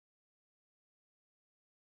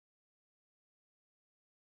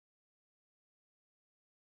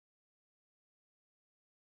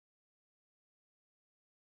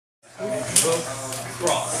Hook,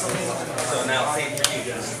 cross. So now same for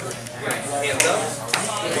you. Hands up.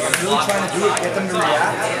 Really trying to do it, get them to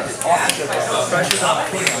react off the pressure's on the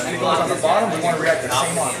foot. When it goes on the bottom, we want to react the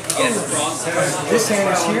same arm. This hand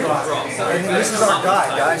is here, and then this is our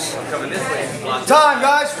guide, guys. Time,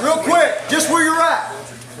 guys, real quick, just where you're at.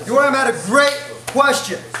 You want to have had a great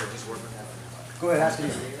question. Go ahead, ask it.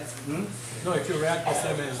 No, if you react the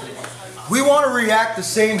same as We want to react the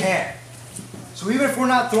same hand. So even if we're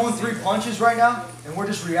not throwing 3 punches right now, and we're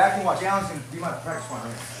just reacting, watch, Alan's going to be my practice one right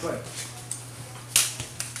now. Go ahead.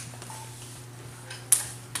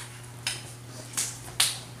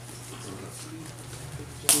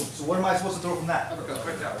 So what am I supposed to throw from that?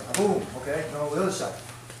 Boom, okay, no, the other side.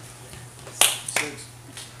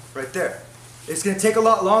 Right there. It's going to take a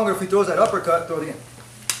lot longer if he throws that uppercut, throw it in.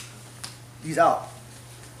 He's out.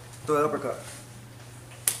 Throw that uppercut.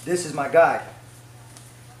 This is my guide.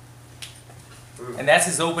 And that's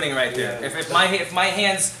his opening right there. If my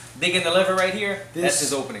hand's digging the lever right here, that's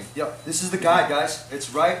his opening. Yep, this is the guide, guys. It's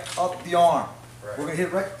right up the arm. We're going to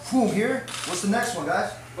hit right, boom, here. What's the next one,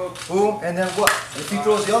 guys? Boom, and then what? And if he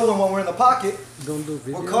throws the other one while we're in the pocket,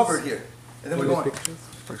 we're covered here. And then we're going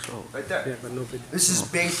right there. Yeah, but no video. This is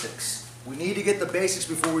basics. We need to get the basics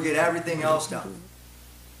before we get everything else done.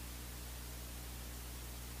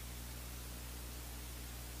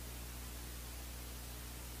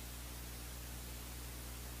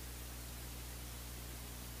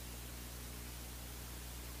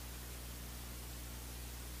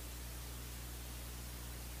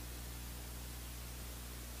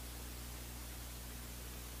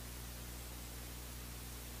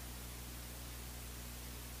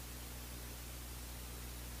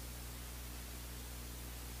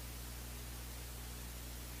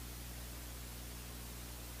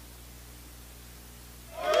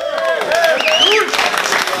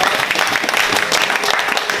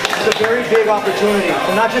 It's a very big opportunity,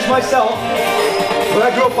 and not just myself, but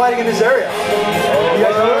I grew up fighting in this area. You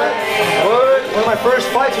guys know that? One of my first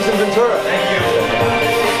fights was in Ventura. Thank you.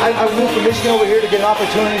 I moved from Michigan over here to get an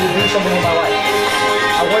opportunity to do something in my life.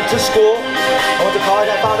 I went to school, I went to college,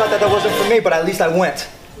 I found out that wasn't for me, but at least I went.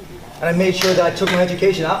 And I made sure that I took my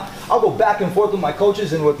education out. I'll go back and forth with my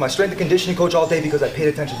coaches and with my strength and conditioning coach all day because I paid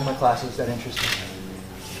attention to my classes that interest me.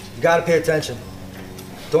 You gotta pay attention.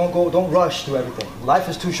 Don't rush through everything. Life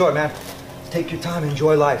is too short, man. Take your time,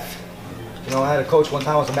 enjoy life. You know, I had a coach one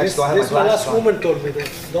time, I was in Mexico, I had my glasses on. This woman told me that.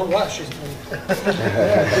 Don't rush.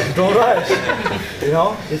 Don't rush. You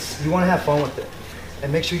know, you want to have fun with it.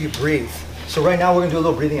 And make sure you breathe. So right now we're going to do a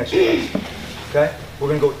little breathing exercise. Okay? We're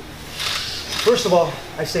going to go, first of all,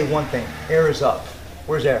 I say one thing. Air is up.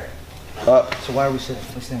 Where's air? Up. So why are we sitting?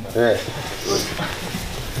 Let's stand up. Yeah.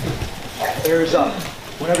 Air is up.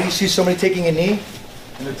 Whenever you see somebody taking a knee,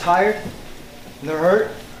 and they're tired, and they're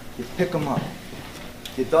hurt, you pick them up.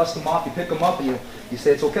 You dust them off, you pick them up, and you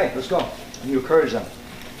say, it's okay, let's go. And you encourage them.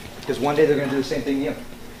 Because one day they're going to do the same thing to you.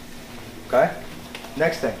 Okay?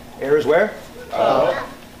 Next thing, air is where? Out.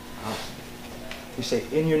 You say,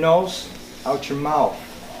 in your nose, out your mouth.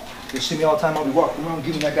 You see me all the time, I'll be walking around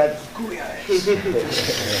giving that guy gooey eyes.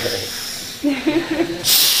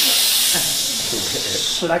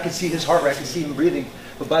 So that I can see his heart rate, I can see him breathing.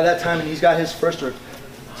 But by that time, and he's got his first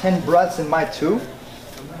 10 breaths in my 2,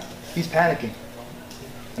 he's panicking.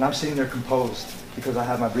 And I'm sitting there composed because I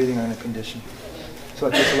have my breathing under condition. So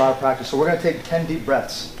it takes a lot of practice. So we're going to take 10 deep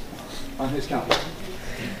breaths on his count.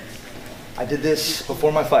 I did this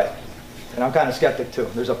before my fight. And I'm kind of skeptic too.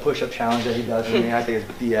 There's a push-up challenge that he does with me. I think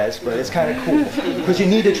it's BS, but it's kind of cool. Because you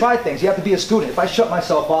need to try things. You have to be a student. If I shut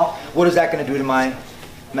myself off, what is that going to do to my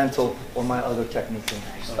mental or my other technique?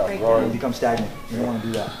 You become stagnant. You don't want to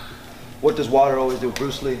do that. What does water always do?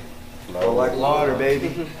 Bruce Lee. Go like water,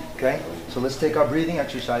 baby. Okay? So let's take our breathing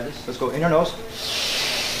exercises. Let's go in your nose.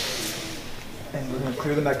 And we're going to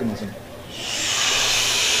clear the mechanism.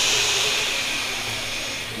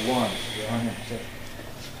 1. On here.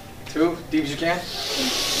 2, deep as you can.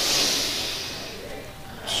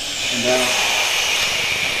 And down.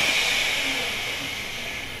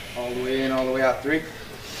 All the way in, all the way out. 3.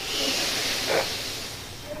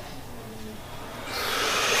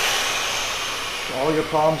 All your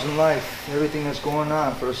problems in life, everything that's going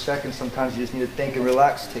on, for a second, sometimes you just need to think and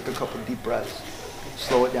relax. Take a couple deep breaths.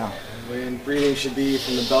 Slow it down. And breathing should be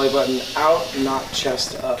from the belly button out, not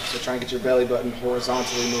chest up. So try and get your belly button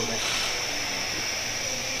horizontally moving.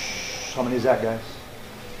 How many is that, guys?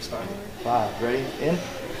 5. 5. Ready? In.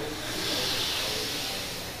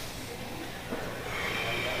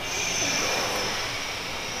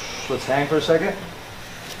 Let's hang for a second.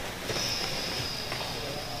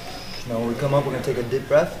 Now when we come up, we're going to take a deep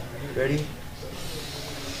breath. Ready?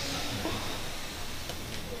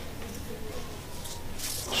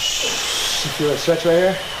 You feel that stretch right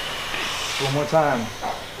here? One more time.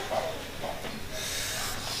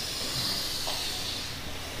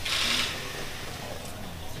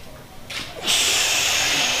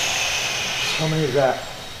 How many is that?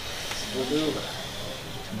 We'll do.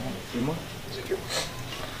 Three more?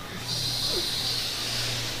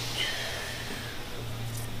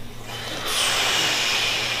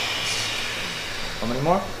 How many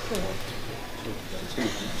more? Two.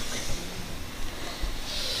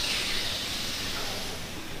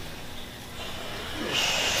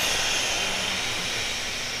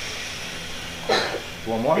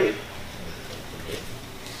 One more. And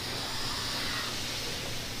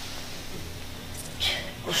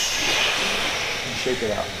shake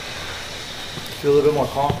it out. Feel a little bit more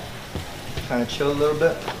calm. Kind of chill a little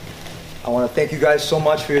bit. I want to thank you guys so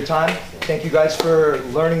much for your time. Thank you guys for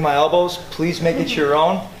learning my elbows. Please make it your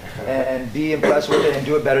own and be impressed with it and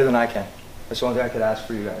do it better than I can. That's the only thing I could ask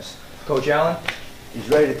for you guys. Coach Allen, he's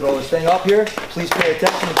ready to throw this thing up here. Please pay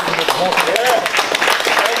attention and give me the moment. Yeah.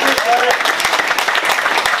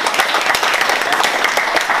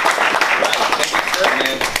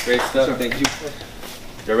 Great stuff, thank you.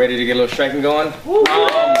 You're ready to get a little striking going?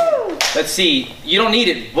 Let's see, you don't need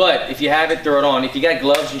it, but if you have it, throw it on. If you got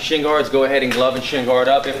gloves and shin guards, go ahead and glove and shin guard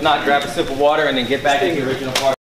up. If not, grab a sip of water and then get back into the original part.